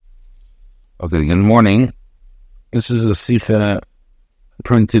Okay, good morning. This is a Sichah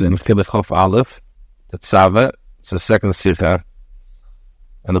printed in Likkutei Aleph, Tetzaveh. It's the second Sichah.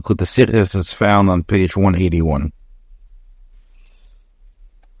 And Likkutei is found on page 181.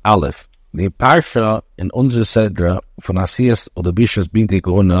 Aleph. Die Parsha in unserer Sedra von Asias oder Bishas Binti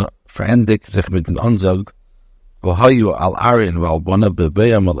Corona verendigt sich mit dem Ansag, wo hayu al Arin wal Bona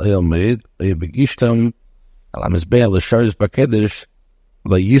bebeam al Eilmeid, begishtam al Amizbeah l'sharis bakedesh,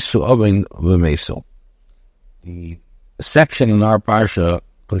 Yisu Oven V'Meso. The section in our parsha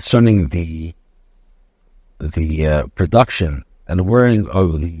concerning the production and wearing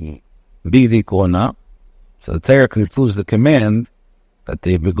of the Bidi Kona, so the Torah concludes the command that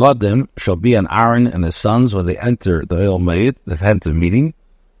the begodim shall be an Aaron and his sons when they enter the oil maid, the tent of meeting,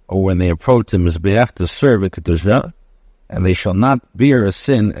 or when they approach the Mizbeach to serve at Kedusha, and they shall not bear a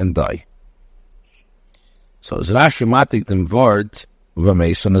sin and die. So as Rashi matik them vart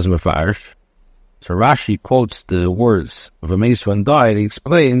V'Meso is Mefarsh. So Rashi quotes the words V'Meso and die, and he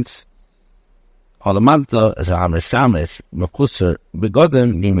explains Halamanta is Amishamish Mechuser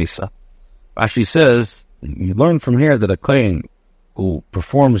Begodim Nimisa. Rashi says you learn from here that a kohen who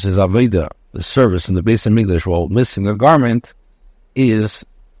performs his Aveda, the service in the Beis HaMikdash while missing a garment, is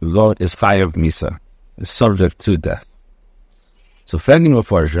Chayav Misa, is subject to death. So Fegin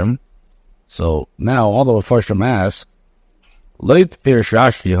Mefarshim. So now all the Mefarshim ask, Leut Pirish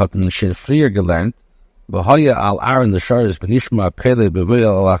Rashi hat man schon früher gelernt, B'haya al Aaron the Sharis B'nishma Kele B'vil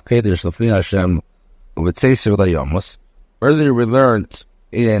al Akedesh L'fnei Hashem U'v'tzeisiv L'yomos. Earlier we learned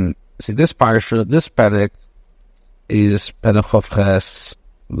in, this parsha, this perek is Perek Chof Ches,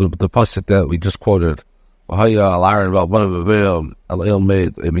 the pasuk that we just quoted, B'haya al Aaron B'vil al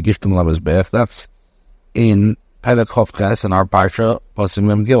Eilmeid Begishtam L'mizbeach. That's in Perek Chof Ches in our parsha, pasuk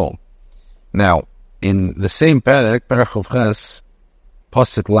Mem Gimel. Now, in the same Perek, Perek Chof Ches,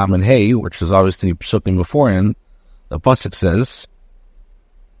 Pasuk Lamed Hey, which is obviously psukim beforehand, the Pasuk says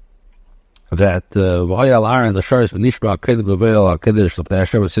that V'haya Aaron the Sharis V'nishma Kele B'vil al Kedesh L'fnei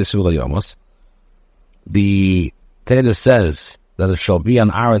Hashem U'tzeisiv L'yomos. The Torah says that it shall be on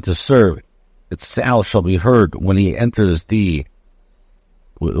Aaron to serve; its sound shall be heard when he enters the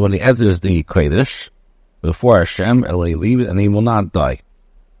Kodesh before Hashem, and when he leaves, and he will not die.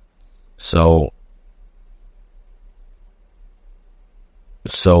 So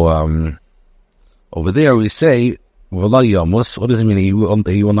over there we say, what does it mean he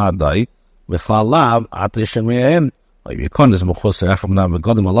will not die? So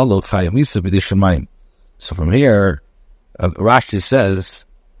from here, Rashi says,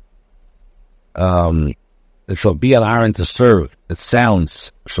 it shall be an Aaron to serve. Its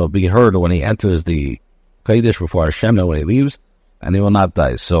sounds shall be heard when he enters the Kodesh before Hashem, and when he leaves, and he will not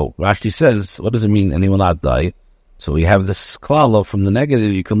die. So Rashi says, what does it mean, and he will not die? So we have this klala from the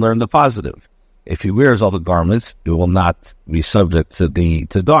negative, you can learn the positive. If he wears all the garments, he will not be subject to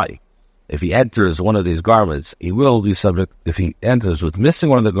die. If he enters one of these garments, he will be subject. If he enters with missing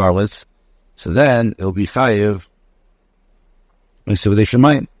one of the garments, so then it will be chayiv. So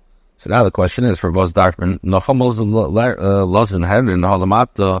now the question is for Vos Darfman, so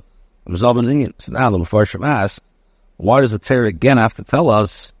now the Mefarshim ask, why does the Torah again have to tell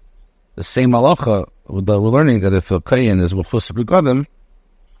us the same halacha that we're learning that if a kohen is mechusar begodim,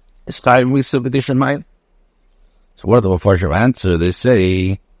 it's time we subdivision mind? So what do the Mefarshim answer? They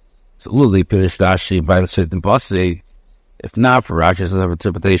say, so Luli Pirish Rashi by a certain pasuk. If not for Rashi's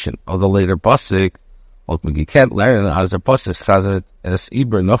interpretation of the later pasuk, ultimately you can't learn as the pasuk says it as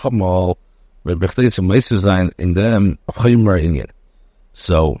Iber Nochamal Rebechlitzum Meisuzain in them Chaymer Inyan.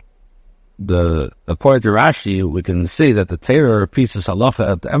 So according to Rashi, we can see that the Torah repeats this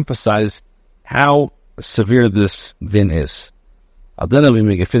halacha to emphasize how severe this din is. Adena we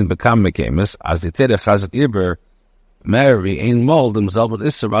make a fin become mekamis as the Torah chazet iber Mary ein mold himself with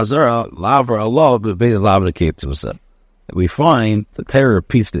Isser Azara laver Allah bebeis laver ketusa. We find the Torah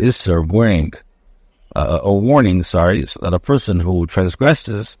repeats the Isser of wearing a warning, so that a person who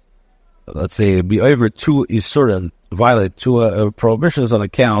transgresses, let's say, be over two Isurim, violate two prohibitions on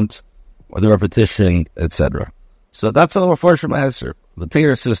account or the repetition, etc. So that's all the first answer. The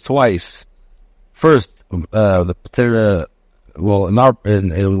Torah says twice. First, the Torah, well, in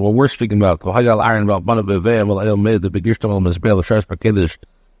what we're speaking about, Rashi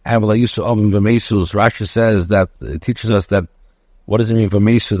says that it teaches us that what does it mean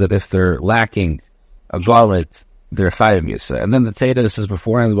V'Meso, that if they're lacking a garment, they're chayav misa. And then the Torah says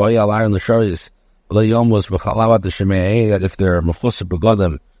beforehand, that if they're mechusar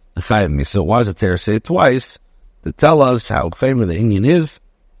begodim, so why does the Torah say it twice? To tell us how famous the Indian is,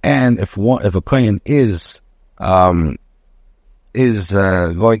 and if a kohen is is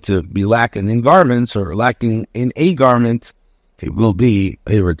going to be lacking in garments or lacking in a garment, it will be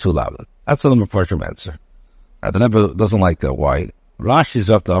over 2 lavin. That's the Mepharshim answer. The Rebbe doesn't like that. Why? Rashi's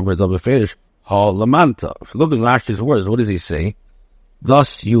up to Amr Double Fetish, Ha Lamanta. If you look at Rashi's words, what does he say?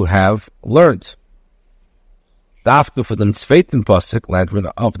 Thus you have learned. Dafka for them Tzveitim Pasik, land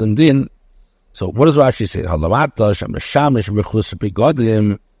of them din. So what does Rashi say? Ha Lamanta, Shem Shamish, Mechus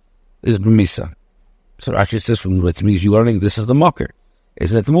Begodim is B'misa. So Rashi says, from which means you're learning, this is the mocker.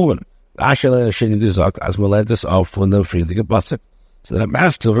 Isn't it the movement? Rashi Sheni Gizak, as we let this off when the free to get Pasik. So that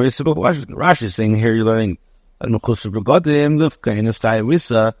master, very simple question. Rashi is saying here, you're learning and Mechus Begodim, the Kainus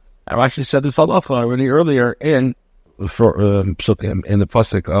Tayavisa. And Rashi said this halacha already earlier in the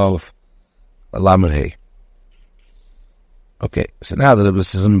pasuk of Lamed Hey. Okay, so now that it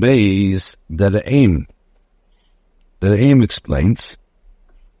was in base, that the aim explains.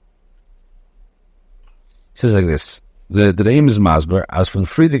 He says like this: the aim is masber as from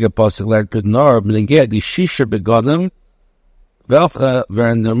Friedrich pasuk like Pednar b'neged the Shisha begodim velcha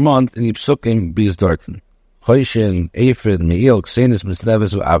v'en der month in the psukim bis dorten. Choishin, Eifrid, Meil, Xenis,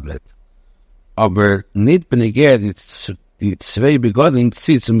 Misleves, Abnet. Aber nicht benegert die 2 Begonnen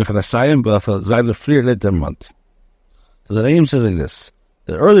zieht zu Mechanasayim, but seine Frier let der Mund. So the name says like this.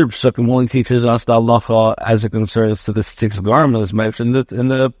 The earlier Pesukim only teaches us the halacha as it concerns to the 6 garments mentioned in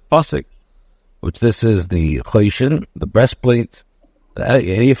the pasuk, which this is the Choishin, the breastplate, the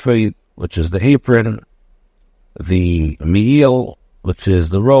Eifrid, which is the apron, the Meil, which is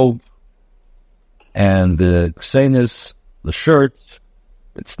the robe, and the Xenis, the shirt,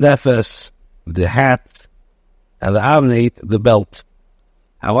 it's Nefes, the hat, and the Avnate, the belt.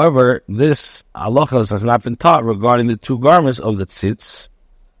 However, this halachas has not been taught regarding the 2 garments of the tzitz,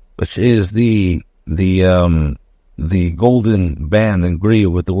 which is the golden band and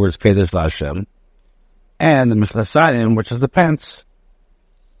grieve with the words Kedesh Hashem, and the Miflasayim, which is the pants.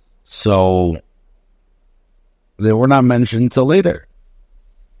 So they were not mentioned until later.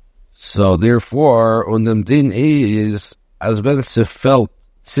 So therefore, on the din is as well as felt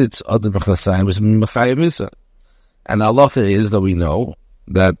sits on the mechasayim is mechayimisa, and Allah is that we know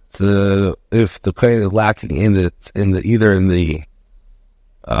that if the kohen is lacking if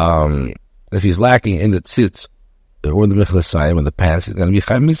he's lacking in the tzitz or the mechasayim and the pants, it's going to be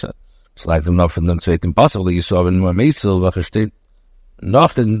chayimisa. It's like them not from them to impossible. You saw in Mameisel v'chashtein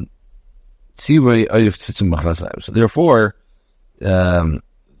nothing tzivay of tzitz and mechasayim. So therefore,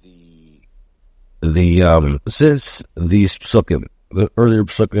 since these psukim, the earlier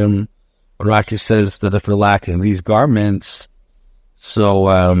psukim, Rashi says that if they're lacking these garments,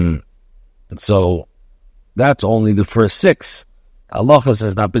 so that's only the first 6. Halachas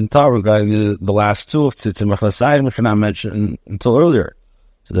has not been taught regarding the last 2 of tzitz and mechanasayim, which are not mentioned until earlier.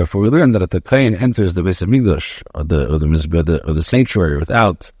 So therefore, we learn that if the kohen enters the Beis Hamikdash or the sanctuary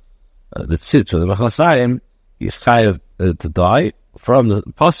without the tzitz or the mechanasayim, he's chayav to die from the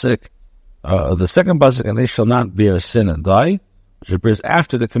pasuk. The second pasuk, and they shall not bear sin and die, which appears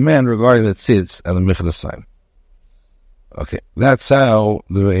after the command regarding the tzitz and the mechanasayim. Okay, that's how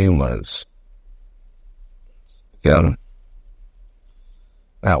the Re'im learns. Okay.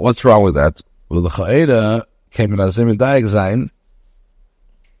 Now, what's wrong with that? Well, the Cha'eda came in Azim and Daig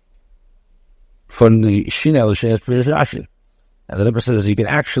from the Shinel Shenes Rashi. And the Rebbe says you can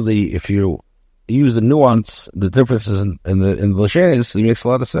actually, if you use the nuance, the differences in the Lashenes, it makes a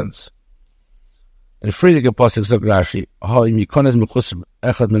lot of sense. In Friedrich Apostle Zog Rashi, Ha'im Yikones Mechus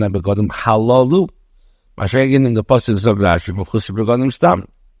Echad Min HaBegodim Halalu. Mashagin in the Apostle Zog Rashi, Mechus Begodim Stam.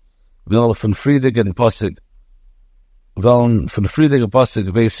 Will von Friedrich and Apostle, von Friedrich Apostle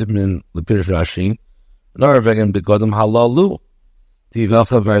Vesim in the Pirish Rashi, nor wegen Begodim Halalu. Die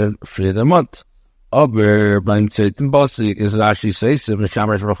welche werden Friedrich Mont. Aber beim zweiten Pasuk is Rashi says,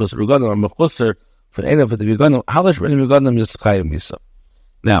 Meshamash Mechus Begodim, Mechuser, von einer von den Begodim, Halash Ben Begodim is Chayim Misa.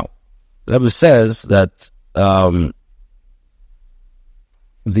 Now, the Rebbe says that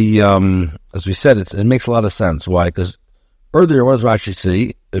as we said, it makes a lot of sense. Why? Because earlier, what does Rashi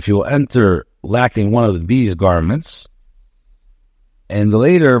say? If you enter lacking one of these garments, and the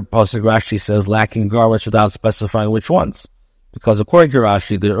later pasuk Rashi says lacking garments without specifying which ones. Because according to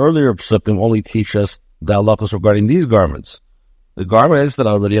Rashi, the earlier psukim only teach us the halachos regarding these garments, the garments that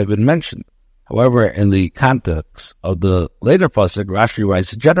already have been mentioned. However, in the context of the later pasuk, Rashi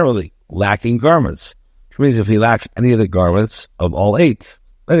writes generally lacking garments, which means if he lacks any of the garments of all 8,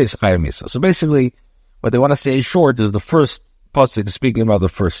 that is chayim misa. So basically, what they want to say in short is the first pasuk is speaking about the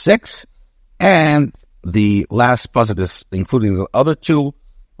first 6, and the last pasuk is including the other 2,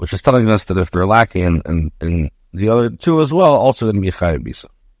 which is telling us that if they're lacking and the other 2 as well, also going to be chayim misa.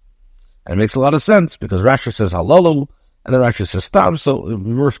 And it makes a lot of sense because Rashi says halalu, And then Rashi says stop, so it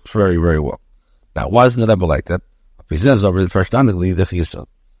works very, very well. Now, why isn't the Rebbe like that? He says over the first time, the Chisa.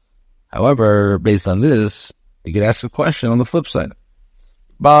 However, based on this, you could ask a question on the flip side.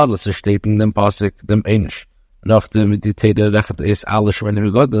 But let's just state in them Pasik, them Einish. Nach dem Meditated Rechet ist alles schon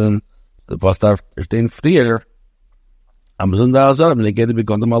begonnen, the Pastor stehen frier. Am Sonntag Azar, when they get to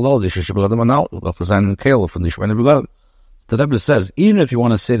begonnen Malol, they should begonnen Manal, of the San Kale from the Shwene begonnen. The Rebbe says, even if you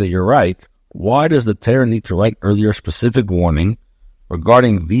want to say that you're right, why does the Torah need to write earlier specific warning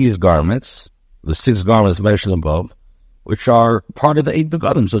regarding these garments, the 6 garments mentioned above, which are part of the 8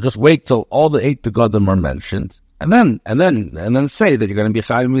 begodim? So just wait till all the 8 begodim are mentioned, and then say that you're going to be a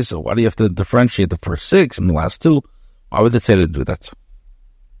side. So why do you have to differentiate the first 6 and the last 2? Why would they say to do that?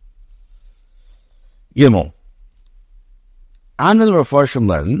 Gimel. Other Mefarshim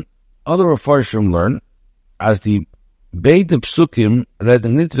learn, as the Beit Psukim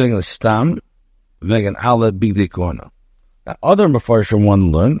reden nicht wegen Stam, wegen alle Bigdei Kohana. Other Mefarshim want to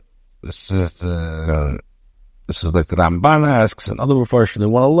learn, this is like the Ramban asks, and other Mefarshim, they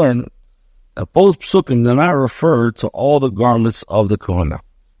want to learn that both Psukim do not refer to all the garments of the Kohana.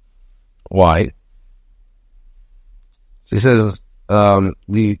 Why? He says,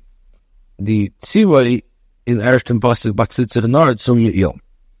 the Tzivah in Ershtem Pasuk Batzitzer Nard Sum Ye'il.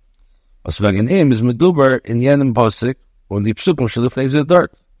 Was wegen ihm ist Meduber in jenem Pasuk und die Psukim shalufnei ze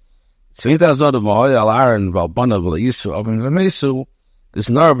dort. Zweit azod of Ahoy al Aaron val Bana val Yisu of Mesu is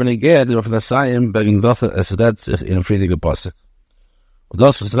nar ben Iged of Nasayim wegen Waffen es redt sich in friedige Pasuk. Und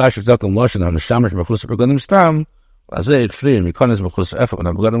das was Rashi sagt um Loshen am Shamash Mechus begonnen Stam, was free we kann es Mechus Efach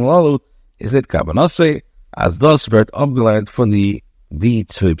und begonnen Lalu is nicht Kabanasse, as das wird abgeleitet von die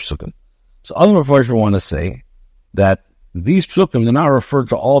zwei Psukim. So other Mefarshim want to say that these psukim do not refer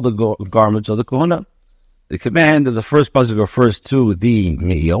to all the garments of the kohuna. The command of the first pasuk refers to the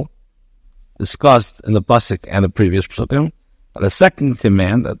me'il, discussed in the pasuk and the previous psukim. The second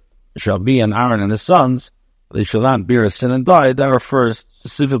command, that shall be an Aaron and his sons, they shall not bear a sin and die, that refers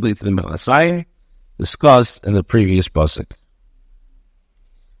specifically to the Mechanasai, discussed in the previous pasuk.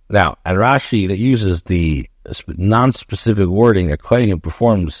 Now, at Rashi, that uses the non-specific wording that Kohen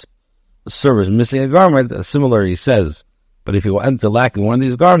performs the service missing a garment, similarly he says, but if he will enter lacking one of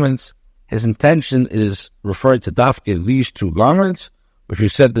these garments, his intention is referring to Dafke, these 2 garments, which we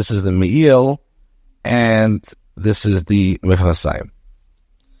said this is the Me'il, and this is the Mechanasayim.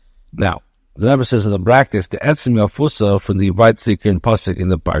 Now, the Rebbe says in the brackets, the Etzim Yafusa from the Vaitzik and Pasik in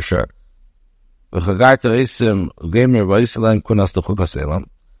the Parsha, V'chagarta Eisim Gemer V'Yisrael Kunas L'Chukas Elam,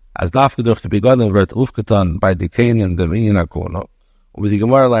 as Dafke durch die Begonnen wird aufgetan bei die Kenien dem Inyan HaKono, with the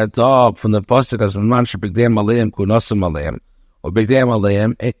Gemara like up from the pasuk as man should bigdei aleim kunasim aleim, or bigdei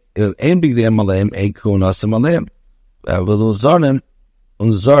aleim ein bigdei aleim ein kunasim aleim. V'luzarim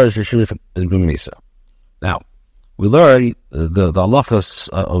unzar sheshivim b'misa. Now we learn the halachas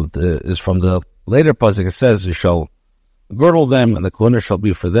of is from the later pasuk. It says you shall girdle them, and the kohuna shall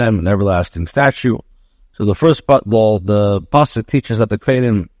be for them an everlasting statue. So the first the pasuk teaches that the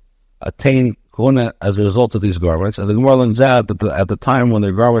kohanim attain kohuna as a result of these garments, and the Gemara learns out that at the time when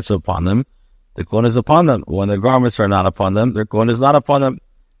their garments are upon them, the kohuna is upon them. When their garments are not upon them, their kohuna is not upon them,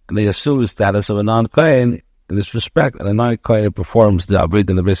 and they assume the status of a non-kohen in this respect. And a non-kohen who performs the abrid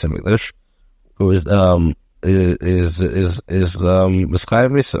in the Beis Hamikdash, who is Mischayev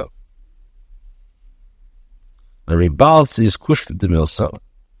Misa. The Rebals is kusht the milsa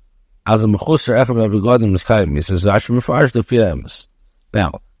as a mechusar efem begodim Mischayev Misa. Is actually refers to fiamis.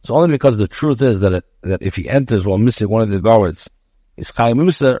 Now, it's only because the truth is that if he enters while missing one of the garments, he's Chaim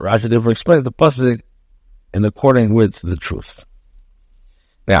Musa. Rashi therefore explains the pasuk in according with the truth.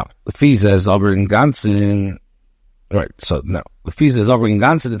 Now, the fee says over in Ganzen. Right. So now the fee says over in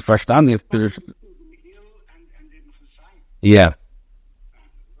Ganzen. It's verstanden. Yeah.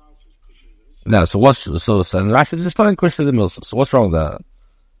 Now, so Rashi is just telling Krishna the Milsa. So what's wrong with that?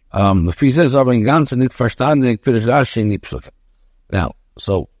 The fee says over in Ganzen. It's verstanden. Rashi in the psukim. Now.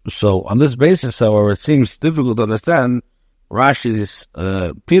 So on this basis, however, it seems difficult to understand Rashi's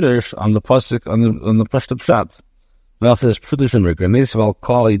Pirush on the pasuk on the Pashto Pshat. Well, there's Pshutim Regranis. Well,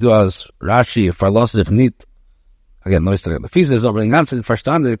 call he does Rashi for loss if need. Again, no, the fees is over in Ganzen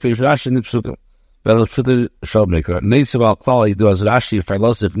verstanden. Pirush Rashi in the psukim. Well, Pshutim Shobmaker. Neitzel call he does Rashi for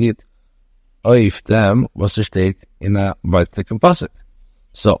loss if need. Oif them was to stake in a Vaitik pasuk.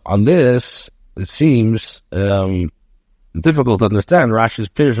 So on this, it seems difficult to understand Rashi's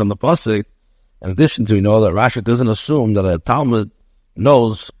Pirush on the pasuk. In addition to, we know that Rashi doesn't assume that a Talmud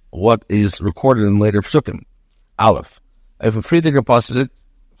knows what is recorded in later psukim. Aleph. If a Friediger pasuk,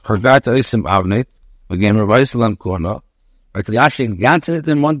 Hergat Eisim Avneit, again, Rabbi Yisrael Korna, right, the Rashi in Ganzen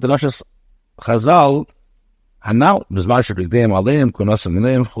in one Drashas Chazal And now,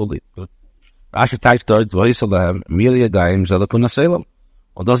 Rashi types dort, Voisalahem, Milia Daim, Zalakunasalem.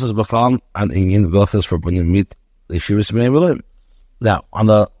 Und das ist bekannt an Ingen, welches verbunden mit Yeshivas Me'elim. Now, on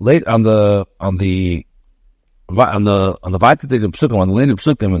the weiterdigen Psukim, on the later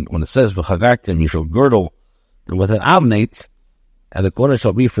Psukim, when it says, V'chagartim, you shall girdle them with an abnate, and the corner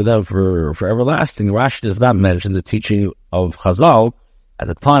shall be for them for everlasting. Rashi does not mention the teaching of Chazal at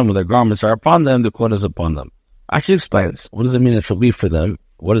the time when their garments are upon them, the corner is upon them. Rashi explains, what does it mean it shall be for them?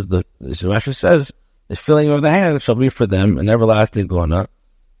 What is Rashi says, the filling of the hand shall be for them an everlasting corner,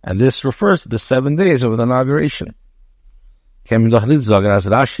 and this refers to the 7 days of the inauguration. If the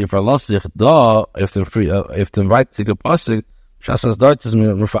right to pasuk,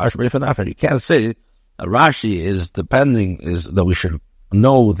 you can't say Rashi is depending is that we should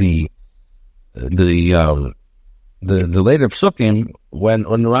know the later psukim when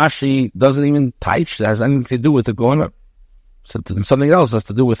Rashi doesn't even touch that has anything to do with the going up. So something else has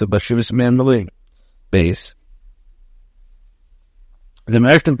to do with the Bashivas Man Maling base. The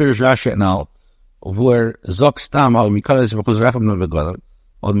Mershton Pirish Rashi now where Zok Stam how Mikalis because Racham no begotten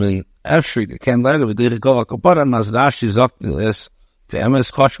or mean Efshri can learn with the Gola Koparan as Rashi Zok is the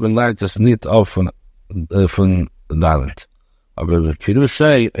MS Koshman lernt das nicht auf von Dalet. Aber wir können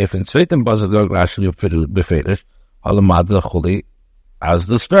say if in zweiten Pasuk Rashi befehligt alle Madre Chuli as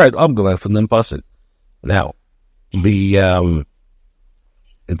the spirit abgeleitet von dem Pasuk. Now the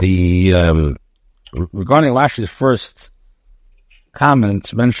regarding Rashi's first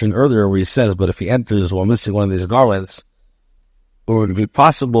comments mentioned earlier where he says, but if he enters while missing one of these garments, it would be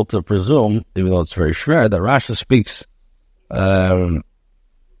possible to presume, even though it's very rare, that Rashi speaks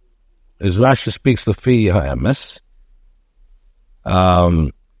the Fi Ha'emes.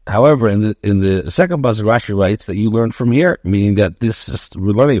 However, in the second pasuk, Rashi writes that you learn from here, meaning that this is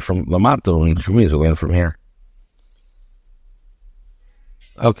we're learning from Lamato, and for me is learn from here.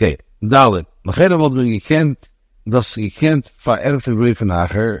 Okay, Dalit. You can't vererfen brieven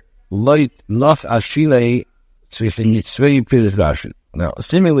nachher, Leut noch Ashile zwischen die zwei Pirish Rashi. Now,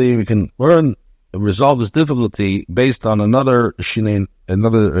 seemingly we can resolve this difficulty based on another shine,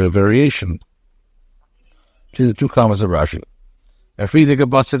 another variation to the two comments of Rashi. Friedrich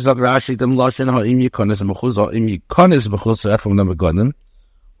Basset sagt Rashi dem Lashon ha'im yikonis mechuz ha'im yikonis mechuz ha'efum nem begonnen.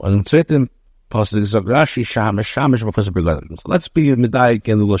 Und im zweiten Pasuk sagt Rashi shamish mechuz begonnen. So let's be medayik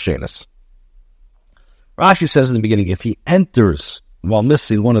in the Lashonis. Rashi says in the beginning, if he enters while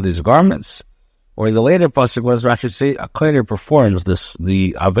missing one of these garments, or in the later pasuk, what does Rashi say? A kohen performs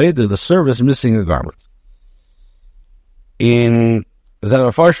the aveda, the service, missing a garment. In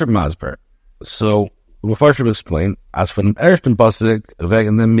Zerafarshim Masber, so Mefarshim explain, as for the ersten pasuk,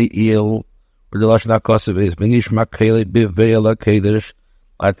 wegen dem Mi'il, where the Lashon HaKosev is, Menish Makele Biveila Kedesh,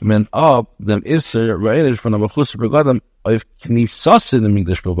 like men up, them Isser, Re'elish, from the Mechus Begadam, of Knisas in the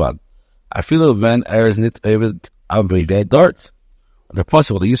Migdash Bevad. I feel when is not able every day dart. The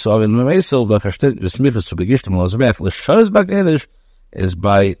possible the use of in Memesel, the Versteht, the Smiths to begin to Mosbech, the Shabbos English is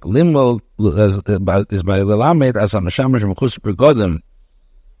by Limel, is by the Lamed as a Mashamash Mechus Begadam.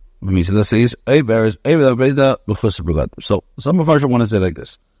 That says, so some of us want to say like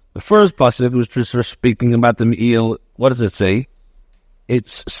this. The first passage was just speaking about the Me'il. What does it say?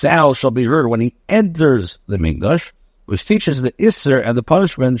 Its sound shall be heard when he enters the Mikdash, which teaches the Isser and the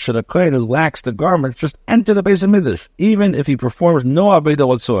punishment should a kohen who lacks the garment just enter the base of Mikdash, even if he performs no Aveda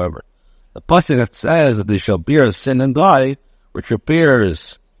whatsoever. The passage that says that they shall bear sin and die, which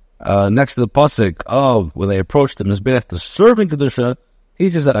appears next to the passage of when they approach the Mizbech, the serving Kedusha,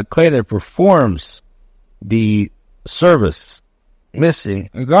 teaches that a kohen performs the service missing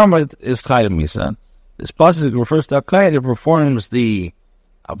a garment is Chayim Misa. This passage refers to a kohen who performs the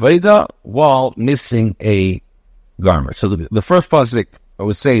Aveda while missing a garment. So the first passage I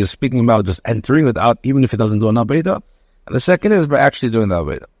would say is speaking about just entering without, even if it doesn't do an Aveda. And the second is by actually doing the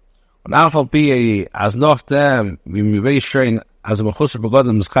Aveda. When Alpha P as noch them, we may be sharing as a Mechusar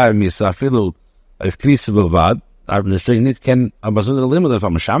Begodem is Chayim Misa, Filu, if Knisa Bevad, I'm just saying it can abazun the limit of a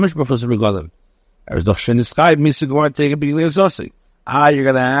Mashamish Mechusar Begodem. There's doch Shen is Chayim Misa Gwar take a big Leozosi. You're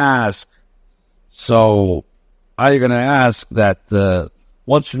going to ask, that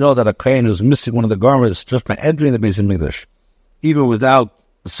once you know that a kohen who's missing one of the garments just by entering the base of Mikdash, even without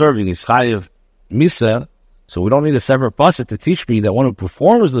serving his chayiv misa, so we don't need a separate pasuk to teach me that one who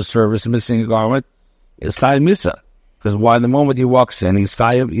performs the service missing a garment is chayiv misa, because why the moment he walks in, he's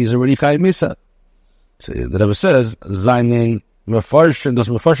already chayiv misa. So the Rebbe says, "Zainin mefarshim does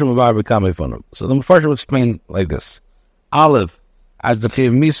mefarshim avar become a fun." So the mefarshim will explain like this: Aleph, as the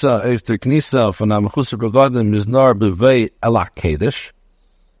chayiv misa after knisa from the mechusar begodim is nor bevei elak kedesh.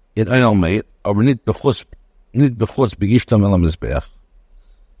 In Einal Meit, aber nicht bechus nit bechutz begishtam el hamizbeach.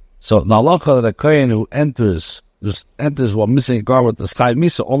 So the halacha that a kohen who enters while missing a garment, the sky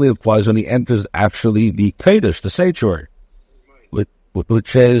misa only applies when he enters actually the kodesh, the sanctuary,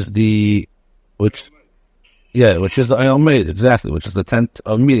 which is the oil made, exactly, which is the tent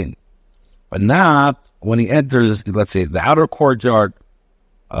of meeting, but not when he enters, let's say, the outer courtyard,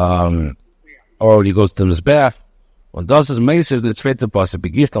 or when he goes to the mizbeach. When does his meisiv the tzveita pasuk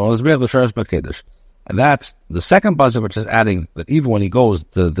begishtam el hamizbeach l'sharas b'kodesh. And that's the second pasuk, which is adding that even when he goes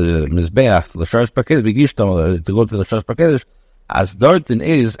to the mizbeach, l'sharas b'kodesh, begishtam, to go to the l'sharas b'kodesh, as dartin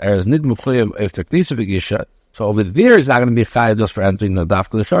is as nid muchayev after knisa v'gisha. So over there is not going to be chayav just for entering the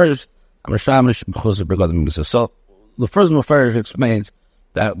dafka l'sharas. So the first Mefarish explains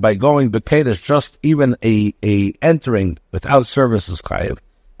that by going b'kodesh, just even a entering without service is chayav,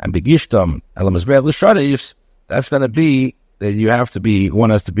 and begishtam el hamizbeach l'sharas, that's going to be that one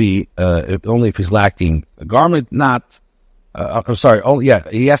has to be, only if he's lacking a garment, he has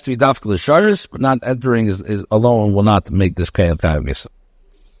to be dafka l'sharas, but not entering is alone will not make this kain misa.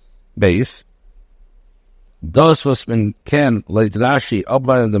 Base. Das was man can leit Rashi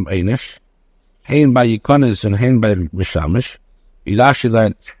ableinen dem Einish, hein by Yikonis and hein by Mishamish, Rashi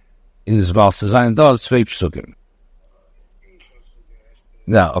learned in his Val Sezayin das zwei psukim.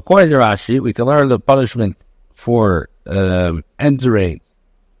 Now, according to Rashi, we can learn the punishment for entering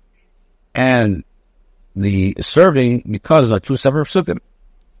and the serving because of two separate psukim.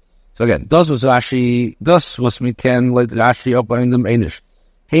 So again, das was man can leit Rashi ableinen dem Einish.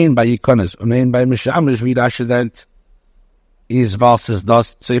 Hein by Yikonis, and hein by Mishamish, wie Rashi learned is Valses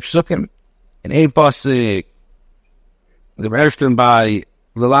das zwei psukim. In ein pasuk, the ersten by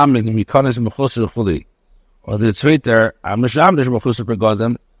Lelamik and Yikonis and Mechusar Chuli, or the zweiter Mishamish Mechusar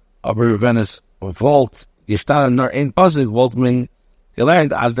begotten, aber wenn es wollt gestanden nur ein pasuk, wollt man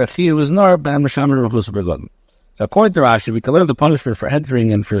gelernt as der Chiyuv was nur by Mishamish Mechusar begotten. So according to Rashi, we can learn the punishment for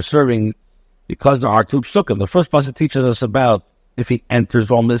entering and for serving because there are two psukim. The first pasuk teaches us about if he enters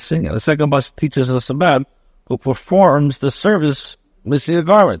while missing, and the second pasuk teaches us about who performs the service missing a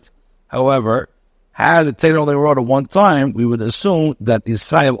garment. However, had the Torah only wrote it one time, we would assume that he's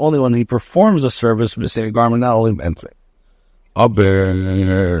chayav only when he performs a service missing a garment, not only entering.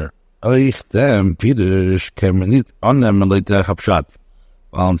 Aber euch dem Pirush kemenit annehmen leiter Habshat.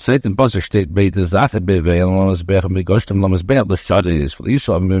 Weil im zweiten pasuk steht bei der Sache bewegen, lamas bech mit Gostem lamas bech das schade ist, weil ich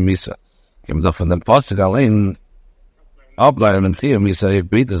so am Misa. Kommt doch von dem pasuk allein ableiten und hier Misa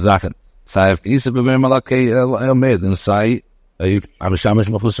beide Sachen. Sei auf diese beim Malakei Elmed und sei am Shamish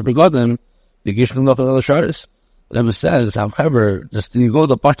Mechusar begotten, the Gishlam noch the Sharis. The Rebbe says, however, just you go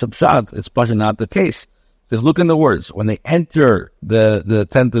to Pashat Pshat, it's Pashat not the case. Because look in the words, when they enter the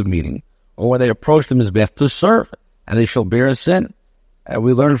tent of meeting, or when they approach the Mizbech to serve, and they shall bear a sin. And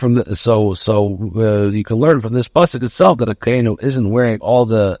we learn from the, you can learn from this pasuk itself that a kohen who isn't wearing all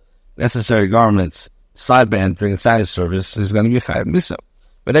the necessary garments, side by entering side service, is going to be chayav misa.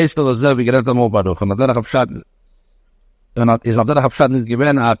 But they still observe, we get at the Mobaruch, and Adarach Habshat, is Adarach Habshat nicht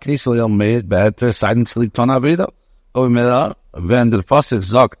gewähnt, a Knisel Yom Meid, beheter Seiden Zlieb Tona Aveda, o Imela, wenn der pasuk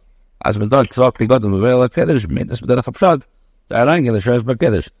sagt, as we dort talk, we got the Mevel HaKedesh, made this Adarach Habshat, the Arangel, the Sheresh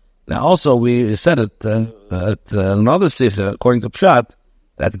HaKedesh. Now also we said it at another Sichah, according to Pshat,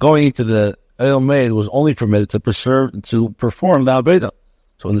 that going into the oil made was only permitted to perform the Aveda.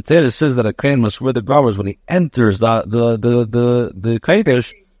 So when the Torah says that a kohen must wear the garments when he enters the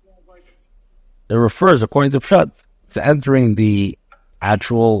Kodesh, it refers, according to Pshat, to entering the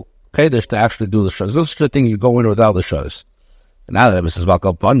actual Kodesh to actually do the Shabbos. This is the thing you go in without the Shabbos. And now that Mrs.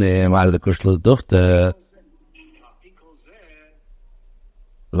 Valkapanim, out of the Kushla Duchte,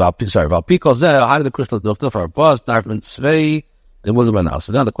 Valpiko Zeh, out of the Kushla Duchte, for a bus, Darfman Svei, then we'll go now.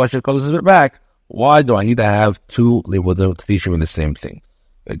 So now the question comes a bit back, why do I need to have two Livudim Kedishim in the same thing?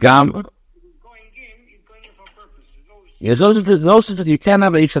 Gam, yes, you can't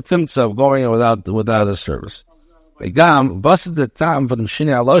have a Ishatimtza of going without a service. Gam, busted the time for the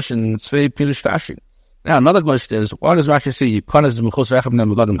Mshini Aloshin, it's very Pirush Rashi. Now, another question is, why does Rashi say, you can't as the Mechus Rechem Nem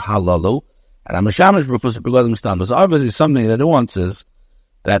Begodim Halalu, and Amashamish Mechus Begodim Stam? There's obviously something, the nuances,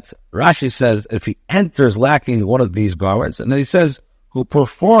 that Rashi says, if he enters lacking one of these garments, and then he says, who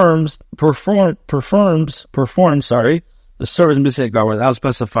performs, the service missing a garment without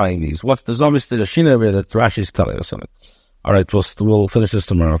specifying these. There's obviously the Shina that Rashi is telling us on it. All right, we'll finish this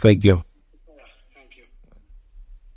tomorrow. Thank you.